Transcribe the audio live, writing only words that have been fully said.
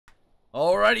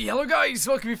Alrighty, hello guys,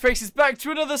 welcome your faces back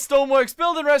to another Stormworks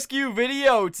build and rescue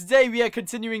video. Today we are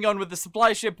continuing on with the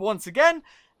supply ship once again.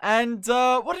 And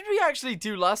what did we actually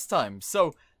do last time?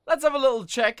 So let's have a little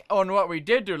check on what we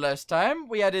did do last time.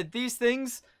 We added these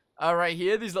things right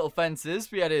here, these little fences.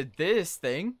 We added this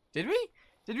thing. Did we?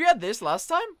 Did we add this last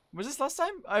time? Was this last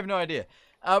time? I have no idea.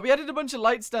 We added a bunch of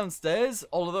lights downstairs.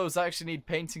 All of those actually need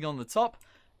painting on the top.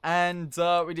 And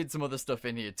we did some other stuff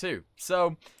in here too.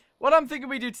 So what I'm thinking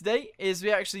we do today is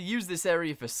we actually use this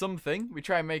area for something. We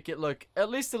try and make it look at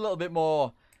least a little bit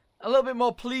more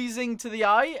pleasing to the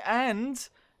eye. And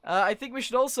I think we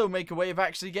should also make a way of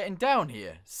actually getting down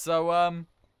here. So,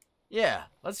 yeah,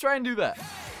 let's try and do that.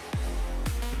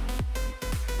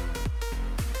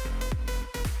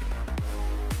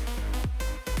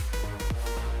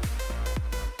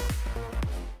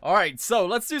 Alright, so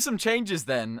let's do some changes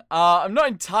then. I'm not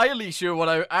entirely sure what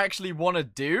I actually want to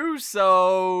do,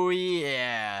 so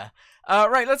yeah.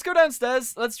 Right, let's go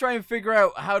downstairs. Let's try and figure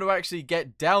out how to actually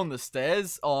get down the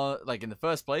stairs, or like in the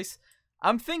first place.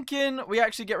 I'm thinking we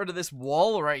actually get rid of this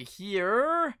wall right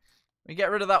here. We get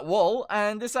rid of that wall,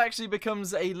 and this actually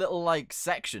becomes a little, like,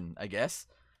 section, I guess.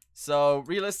 So,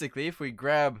 realistically, if we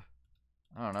grab,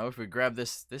 I don't know, if we grab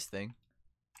this thing.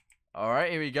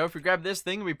 Alright, here we go. If we grab this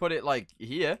thing, we put it, like,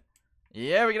 here.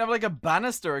 Yeah, we can have, like, a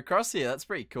banister across here. That's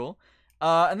pretty cool.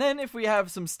 And then if we have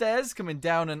some stairs coming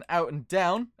down and out and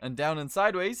down and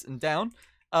sideways and down,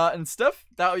 and stuff,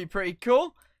 that would be pretty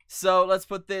cool. So, let's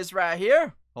put this right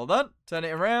here. Hold on. Turn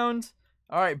it around.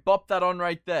 Alright, bop that on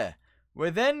right there. We're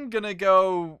then gonna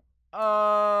go,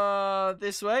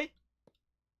 this way.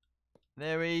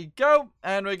 There we go.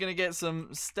 And we're gonna get some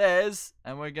stairs,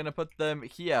 and we're gonna put them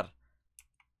here.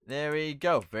 There we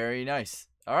go. Very nice.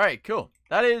 Alright, cool.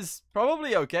 That is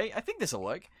probably okay. I think this will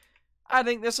work. I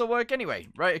think this will work anyway.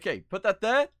 Right, okay. Put that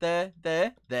there.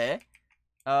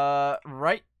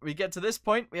 Right. We get to this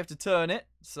point. We have to turn it.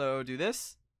 So, do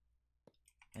this.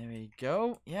 There we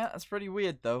go. Yeah, that's pretty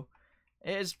weird, though.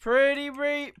 It is pretty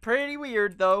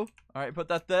weird, though. Alright, put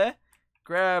that there.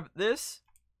 Grab this.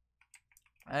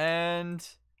 And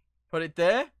put it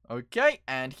there. Okay,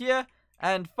 and here.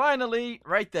 And finally,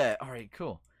 right there. Alright,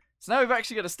 cool. So now we've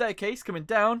actually got a staircase coming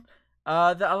down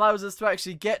that allows us to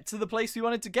actually get to the place we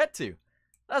wanted to get to.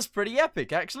 That's pretty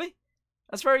epic, actually.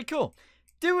 That's very cool.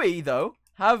 Do we, though,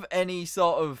 have any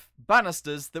sort of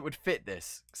banisters that would fit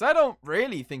this? Because I don't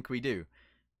really think we do.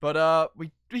 But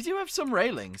we do have some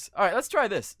railings. Alright, let's try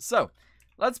this. So,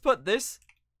 let's put this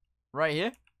right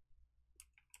here.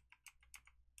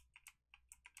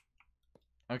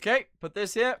 Okay, put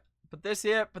this here. Put this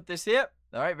here. Put this here.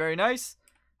 Alright, very nice.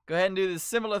 Go ahead and do the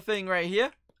similar thing right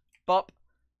here. Bop.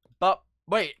 Bop.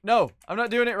 Wait, no. I'm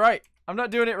not doing it right. I'm not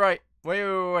doing it right.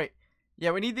 Wait.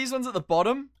 Yeah, we need these ones at the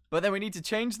bottom, but then we need to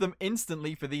change them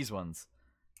instantly for these ones.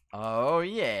 Oh,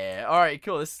 yeah. Alright,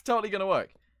 cool. This is totally going to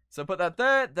work. So put that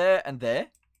there, and there.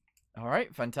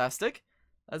 Alright, fantastic.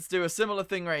 Let's do a similar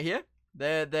thing right here.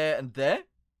 There, and there.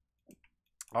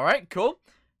 Alright, cool.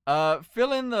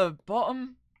 Fill in the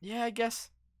bottom. Yeah, I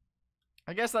guess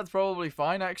that's probably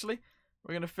fine, actually.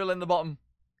 We're going to fill in the bottom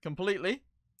completely.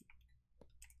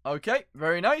 Okay,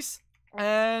 very nice.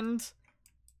 And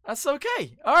that's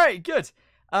okay. Alright, good.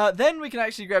 Then we can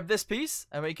actually grab this piece,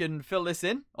 and we can fill this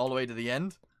in all the way to the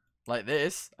end. Like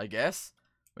this, I guess.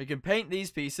 We can paint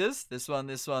these pieces. This one,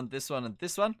 this one, this one, and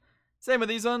this one. Same with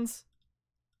these ones.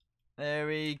 There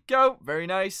we go. Very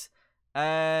nice.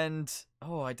 And,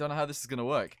 oh, I don't know how this is going to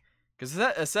work. Because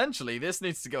essentially, this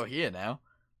needs to go here now.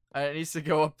 And it needs to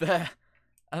go up there.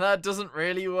 And that doesn't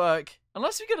really work.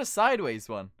 Unless we get a sideways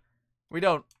one. We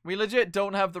don't. We legit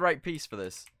don't have the right piece for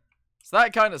this. So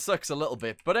that kind of sucks a little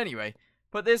bit. But anyway,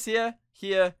 put this here,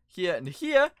 here, here, and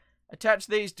here. Attach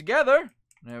these together.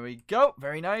 There we go.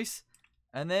 Very nice.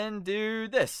 And then do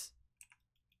this.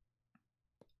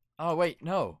 Oh, wait,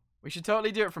 no. We should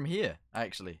totally do it from here,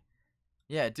 actually.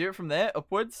 Yeah, do it from there,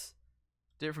 upwards.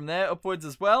 Do it from there, upwards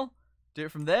as well. Do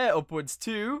it from there, upwards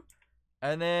too.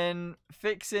 And then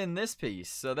fix in this piece.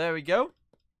 So there we go.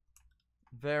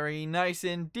 Very nice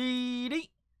indeed.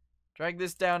 Drag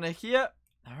this down to here.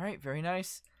 Alright, very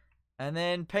nice. And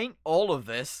then paint all of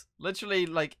this. Literally,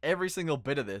 like, every single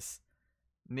bit of this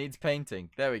needs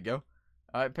painting. There we go.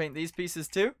 Alright, paint these pieces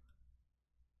too.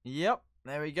 Yep,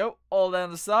 there we go. All down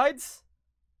the sides.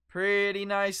 Pretty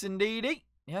nice indeed.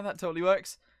 Yeah, that totally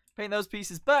works. Paint those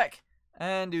pieces back.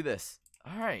 And do this.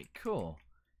 Alright, cool.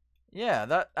 Yeah,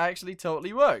 that actually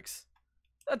totally works.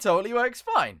 That totally works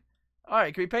fine.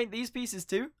 Alright, can we paint these pieces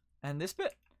too? And this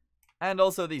bit? And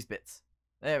also these bits.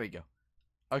 There we go.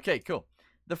 Okay, cool.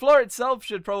 The floor itself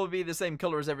should probably be the same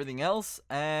color as everything else.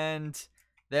 And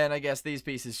then I guess these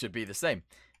pieces should be the same.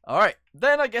 Alright,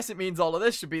 then I guess it means all of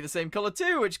this should be the same color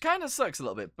too, which kind of sucks a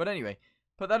little bit. But anyway,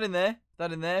 put that in there, put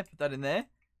that in there, put that in there.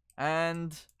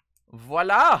 And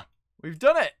voila! We've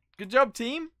done it! Good job,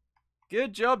 team!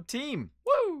 Good job, team!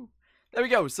 Woo! There we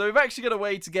go. So we've actually got a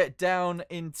way to get down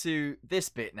into this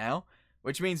bit now,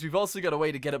 which means we've also got a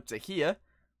way to get up to here,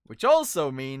 which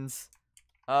also means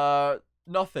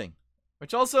nothing.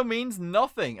 Which also means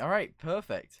nothing. Alright,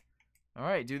 perfect.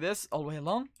 Alright, do this all the way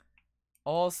along.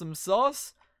 Awesome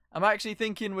sauce. I'm actually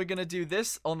thinking we're going to do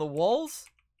this on the walls.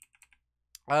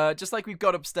 Just like we've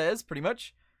got upstairs, pretty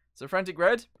much. So frantic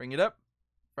red, bring it up.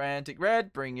 Frantic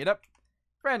red, bring it up.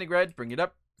 Frantic red, bring it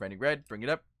up. Frantic red, bring it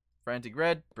up. Frantic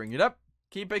red, bring it up.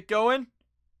 Keep it going.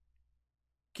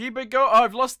 Keep it going. Oh,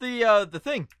 I've lost the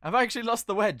thing. I've actually lost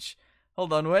the wedge.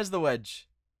 Hold on, where's the wedge?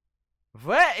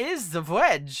 Where is the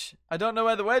wedge? I don't know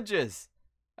where the wedge is.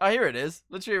 Oh, here it is.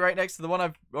 Literally right next to the one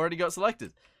I've already got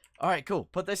selected. Alright, cool.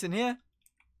 Put this in here.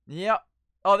 Yep.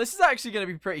 Oh, this is actually going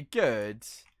to be pretty good,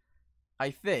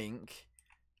 I think.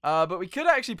 But we could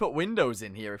actually put windows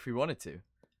in here if we wanted to.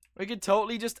 We could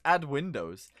totally just add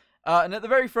windows. And at the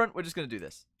very front, we're just going to do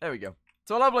this. There we go.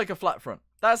 So I'll have like a flat front.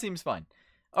 That seems fine.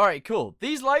 Alright, cool.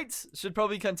 These lights should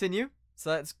probably continue.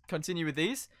 So let's continue with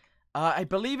these. I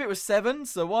believe it was 7.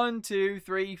 So 1, 2,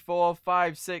 3, 4,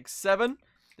 5, 6, 7.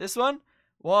 This one.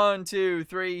 1, 2,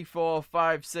 3, 4,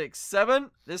 5, 6,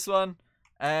 7. This one.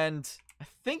 And I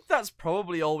think that's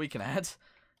probably all we can add.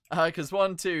 Because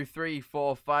 1, 2, 3,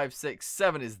 4, 5, 6,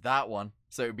 7 is that one.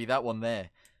 So it would be that one there.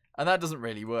 And that doesn't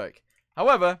really work.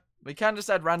 However, we can just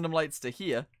add random lights to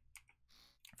here.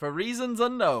 For reasons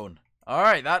unknown.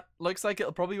 Alright, that looks like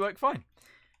it'll probably work fine.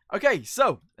 Okay,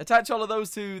 so attach all of those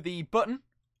to the button,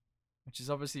 which is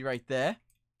obviously right there.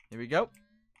 Here we go.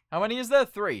 How many is there?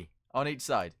 3 on each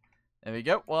side. There we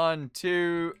go. 1,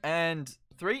 2, and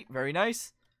 3. Very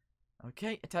nice.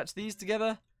 Okay, attach these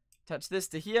together. Attach this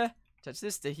to here. Attach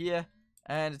this to here.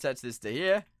 And attach this to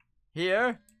here.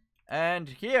 Here. And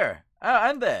here. Ah,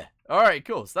 and there. Alright,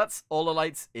 cool. So that's all the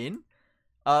lights in.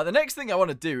 The next thing I want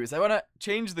to do is I want to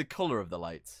change the color of the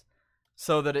lights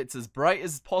so that it's as bright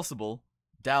as possible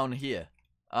down here.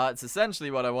 It's essentially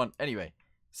what I want anyway.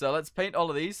 So let's paint all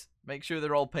of these. Make sure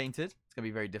they're all painted. It's going to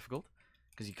be very difficult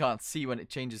because you can't see when it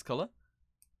changes color.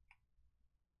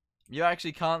 You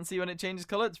actually can't see when it changes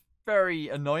color. It's very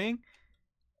annoying.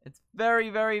 It's very,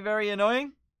 very, very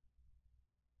annoying.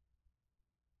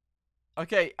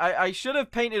 Okay, I should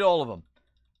have painted all of them.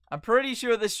 I'm pretty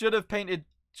sure this should have painted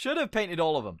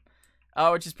all of them,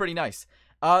 which is pretty nice.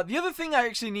 The other thing I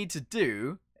actually need to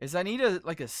do is I need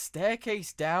a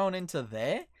staircase down into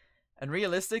there, and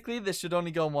realistically this should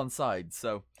only go on one side.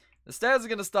 So the stairs are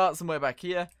going to start somewhere back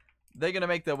here. They're going to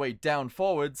make their way down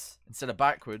forwards instead of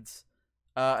backwards,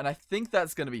 and I think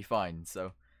that's going to be fine.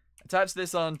 So attach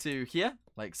this onto here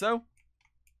like so.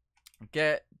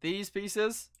 Get these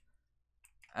pieces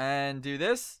and do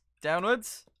this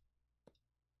downwards.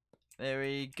 There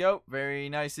we go. Very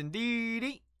nice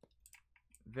indeedy.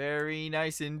 Very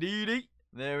nice indeedy.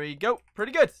 There we go.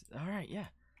 Pretty good. Alright, yeah.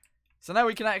 So now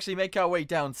we can actually make our way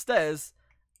downstairs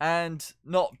and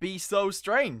not be so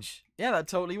strange. Yeah, that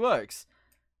totally works.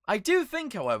 I do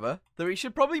think, however, that we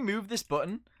should probably move this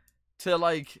button to,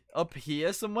 like, up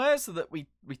here somewhere so that we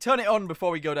turn it on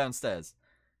before we go downstairs.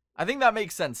 I think that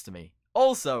makes sense to me.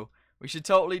 Also, we should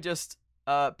totally just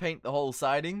paint the whole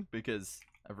siding because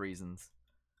of reasons.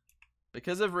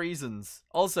 Because of reasons.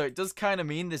 Also, it does kind of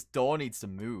mean this door needs to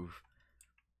move.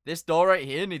 This door right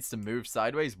here needs to move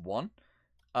sideways 1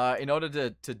 in order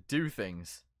to do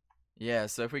things. Yeah,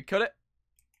 so if we cut it.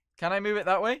 Can I move it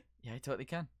that way? Yeah, I totally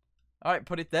can. Alright,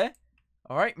 put it there.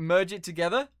 Alright, merge it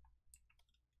together.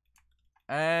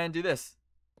 And do this.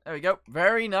 There we go.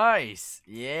 Very nice.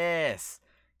 Yes.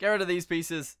 Get rid of these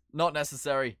pieces. Not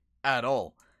necessary at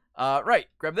all. Right,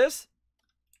 grab this.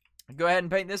 Go ahead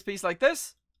and paint this piece like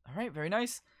this. Alright, very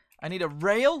nice. I need a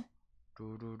rail.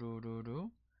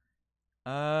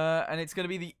 And it's going to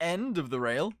be the end of the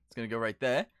rail. It's going to go right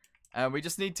there. And we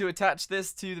just need to attach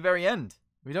this to the very end.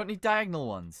 We don't need diagonal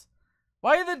ones.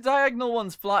 Why are the diagonal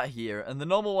ones flat here and the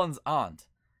normal ones aren't?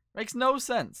 Makes no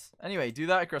sense. Anyway, do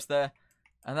that across there.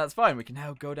 And that's fine. We can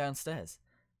now go downstairs.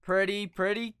 Pretty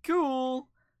cool.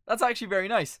 That's actually very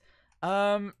nice.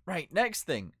 Right, next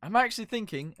thing. I'm actually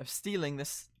thinking of stealing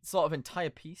this sort of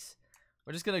entire piece.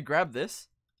 We're just going to grab this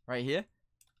right here.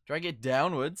 Drag it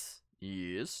downwards.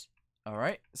 Yes.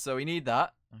 Alright, so we need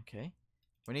that. Okay.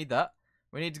 We need that.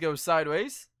 We need to go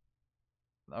sideways.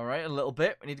 Alright, a little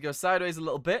bit. We need to go sideways a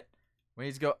little bit. We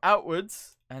need to go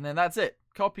outwards. And then that's it.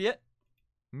 Copy it.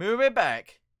 Move it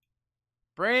back.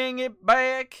 Bring it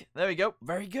back. There we go.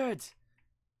 Very good.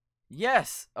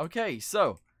 Yes. Okay,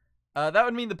 so that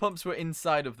would mean the pumps were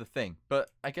inside of the thing, but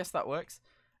I guess that works.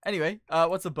 Anyway,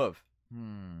 what's above?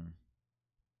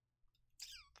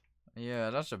 Yeah,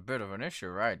 that's a bit of an issue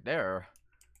right there.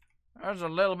 That's a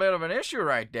little bit of an issue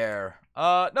right there.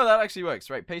 No, that actually works.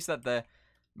 Right, paste that there.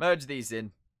 Merge these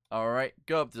in. Alright,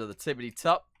 go up to the tippity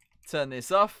top. Turn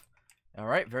this off.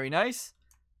 Alright, very nice.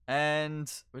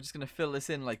 And we're just going to fill this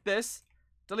in like this.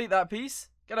 Delete that piece.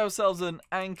 Get ourselves an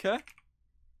anchor.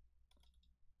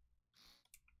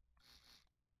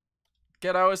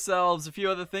 Get ourselves a few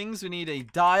other things. We need a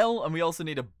dial, and we also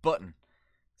need a button.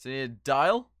 So we need a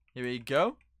dial. Here we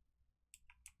go.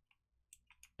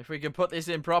 If we can put this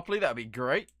in properly, that'd be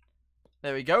great.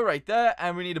 There we go, right there.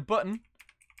 And we need a button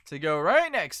to go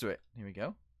right next to it. Here we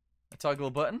go. A toggle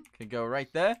button can go right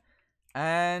there.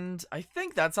 And I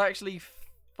think that's actually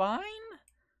fine.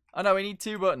 Oh, no, we need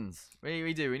two buttons.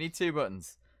 We do. We need two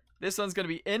buttons. This one's going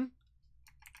to be in.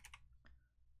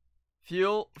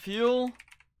 Fuel,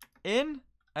 in.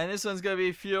 And this one's going to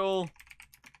be fuel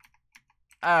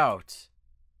out.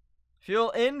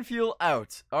 Fuel in, fuel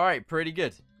out. All right, pretty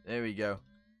good. There we go.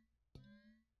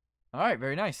 Alright,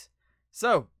 very nice.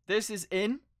 So, this is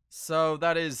in. So,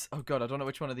 that is... Oh, God, I don't know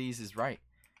which one of these is right.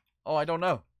 Oh, I don't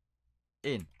know.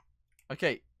 In.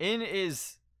 Okay, in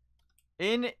is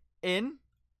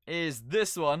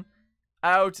this one.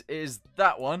 Out is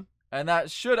that one. And that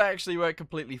should actually work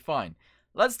completely fine.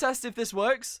 Let's test if this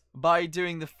works by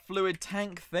doing the fluid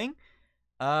tank thing.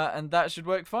 And that should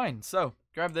work fine. So,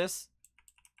 grab this.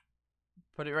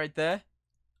 Put it right there.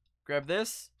 Grab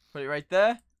this. Put it right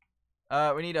there.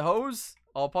 We need a hose,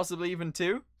 or possibly even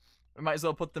two. We might as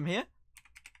well put them here.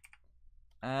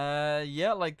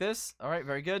 Yeah, like this. Alright,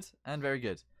 very good, and very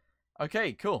good.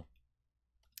 Okay, cool.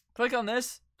 Click on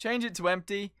this, change it to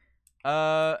empty,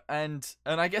 and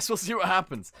I guess we'll see what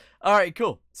happens. Alright,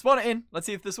 cool. Spawn it in, let's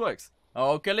see if this works.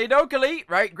 Oakley dokley.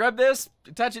 Right, grab this,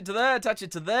 attach it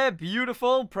to there,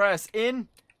 beautiful. Press in.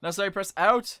 No, sorry, press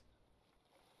out.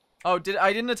 Oh,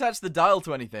 I didn't attach the dial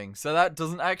to anything, so that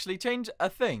doesn't actually change a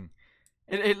thing.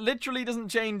 It literally doesn't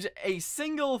change a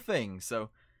single thing.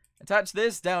 So, attach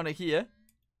this down to here.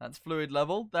 That's fluid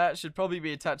level. That should probably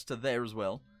be attached to there as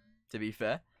well, to be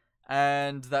fair.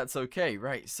 And that's okay.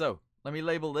 Right, so, let me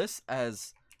label this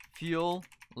as fuel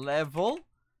level.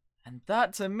 And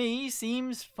that, to me,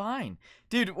 seems fine.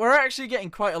 Dude, we're actually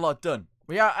getting quite a lot done.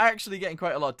 We are actually getting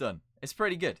quite a lot done. It's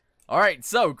pretty good. Alright,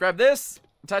 so, grab this.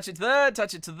 Attach it to there,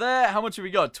 attach it to there. How much have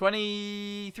we got?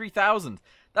 23,000.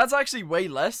 That's actually way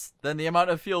less than the amount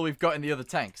of fuel we've got in the other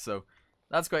tank, so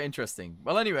that's quite interesting.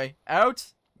 Well, anyway,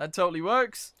 out. That totally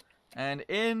works. And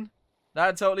in.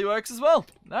 That totally works as well.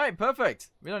 Alright, perfect.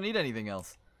 We don't need anything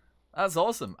else. That's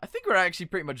awesome. I think we're actually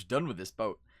pretty much done with this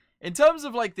boat. In terms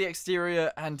of, like, the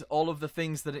exterior and all of the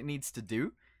things that it needs to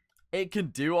do, it can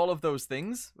do all of those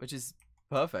things, which is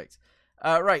perfect.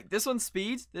 Right, this one's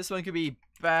speed. This one could be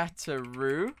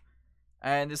battery.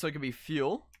 And this one could be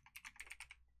fuel.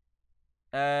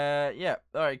 Yeah.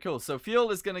 Alright, cool. So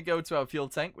fuel is going to go to our fuel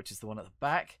tank, which is the one at the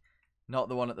back, not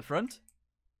the one at the front.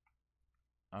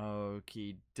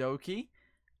 Okie dokie.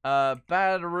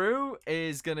 Battery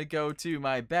is going to go to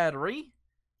my battery,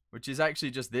 which is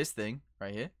actually just this thing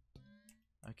right here.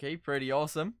 Okay, pretty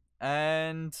awesome.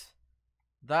 And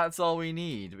that's all we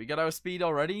need. We got our speed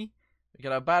already. We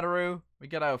got our battery. We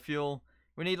got our fuel.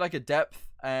 We need like a depth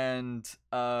and,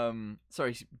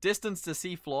 sorry, distance to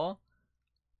seafloor.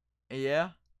 Yeah,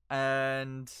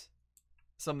 and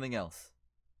something else.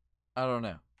 I don't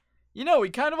know. You know, we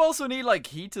kind of also need, like,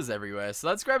 heaters everywhere, so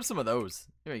let's grab some of those.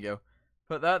 Here we go.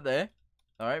 Put that there.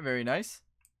 Alright, very nice.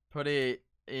 Put it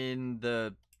in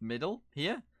the middle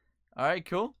here. Alright,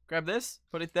 cool. Grab this.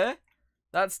 Put it there.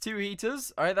 That's 2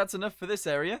 heaters. Alright, that's enough for this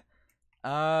area.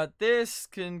 This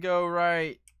can go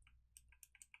right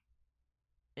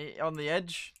on the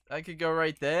edge. That could go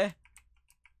right there.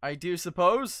 I do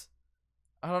suppose.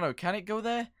 I don't know. Can it go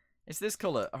there? It's this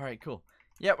color. Alright, cool.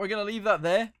 Yeah, we're going to leave that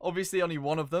there. Obviously, only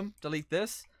one of them. Delete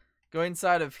this. Go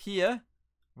inside of here.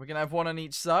 We're going to have one on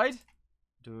each side.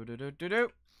 There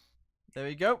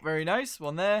we go. Very nice.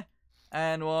 One there.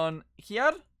 And one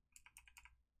here.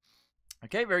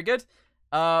 Okay, very good.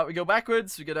 We go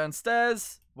backwards. We go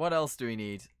downstairs. What else do we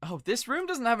need? Oh, this room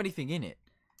doesn't have anything in it.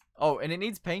 Oh, and it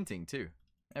needs painting, too.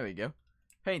 There we go.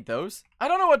 Paint those. I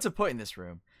don't know what to put in this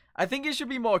room. I think it should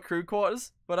be more crew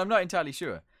quarters, but I'm not entirely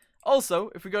sure. Also,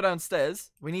 if we go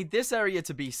downstairs, we need this area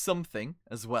to be something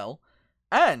as well.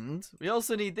 And we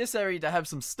also need this area to have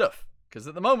some stuff, because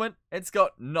at the moment, it's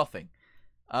got nothing.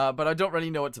 But I don't really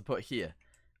know what to put here.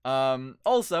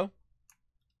 Also,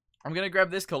 I'm going to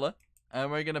grab this color, and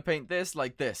we're going to paint this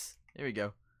like this. Here we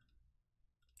go.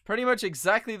 pretty much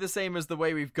exactly the same as the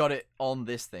way we've got it on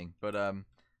this thing. But,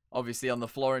 obviously on the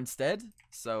floor instead.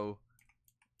 So,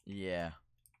 yeah.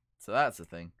 So that's the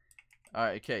thing.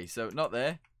 Alright, okay. So, not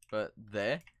there, but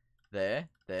there.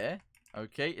 There.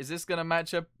 Okay, is this going to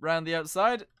match up around the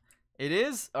outside? It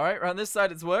is. Alright, around this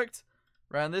side it's worked.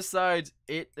 Around this side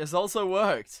it has also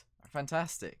worked.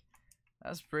 Fantastic.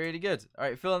 That's pretty good.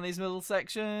 Alright, fill in these middle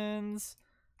sections.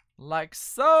 Like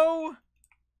so.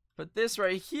 Put this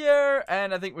right here,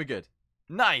 and I think we're good.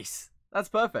 Nice. That's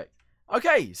perfect.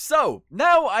 Okay, so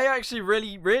now I actually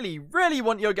really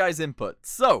want your guys' input.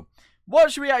 So,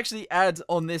 what should we actually add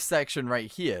on this section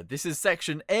right here? This is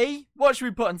section A. What should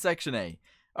we put in section A?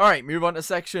 Alright, move on to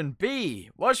section B.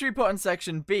 What should we put in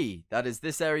section B? That is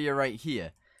this area right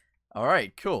here.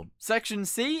 Alright, cool. Section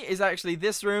C is actually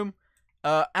this room,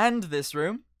 and this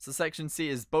room. So section C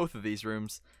is both of these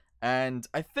rooms. And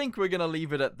I think we're going to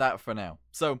leave it at that for now.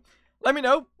 So, let me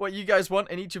know what you guys want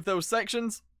in each of those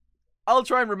sections. I'll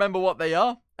try and remember what they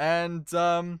are. And,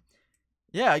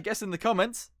 yeah, I guess in the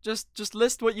comments, just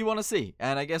list what you want to see.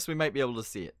 And I guess we might be able to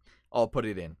see it. Or put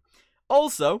it in.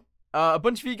 Also, a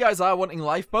bunch of you guys are wanting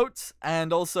lifeboats.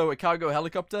 And also a cargo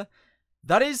helicopter.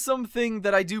 That is something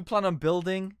that I do plan on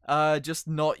building. Just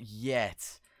not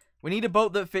yet. We need a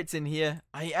boat that fits in here.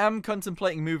 I am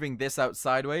contemplating moving this out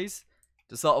sideways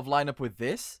to sort of line up with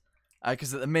this.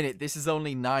 Because at the minute, this is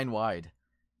only 9 wide.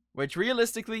 Which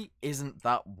realistically isn't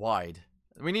that wide.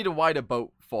 We need a wider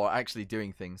boat for actually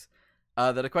doing things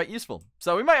that are quite useful.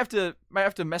 So we might have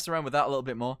to mess around with that a little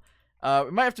bit more.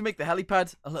 We might have to make the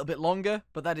helipad a little bit longer,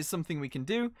 but that is something we can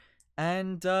do.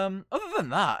 And other than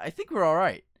that, I think we're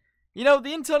alright. You know,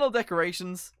 the internal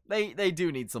decorations, they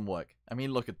do need some work. I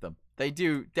mean, look at them. They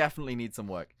do definitely need some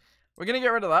work. We're going to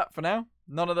get rid of that for now.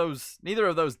 Neither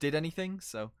of those did anything,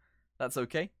 so that's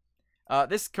okay.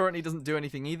 This currently doesn't do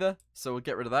anything either, so we'll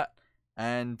get rid of that.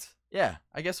 And, yeah,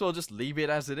 I guess we'll just leave it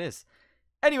as it is.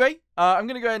 Anyway, I'm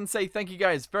going to go ahead and say thank you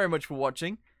guys very much for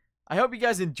watching. I hope you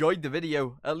guys enjoyed the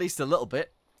video, at least a little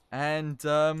bit. And,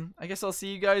 I guess I'll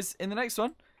see you guys in the next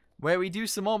one, where we do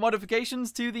some more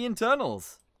modifications to the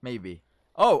internals, maybe.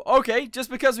 Oh, okay, just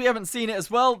because we haven't seen it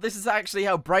as well, this is actually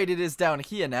how bright it is down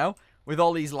here now, with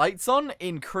all these lights on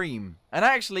in cream. And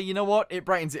actually, you know what? It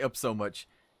brightens it up so much.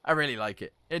 I really like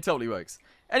it. It totally works.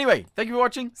 Anyway, thank you for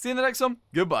watching. See you in the next one.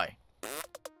 Goodbye.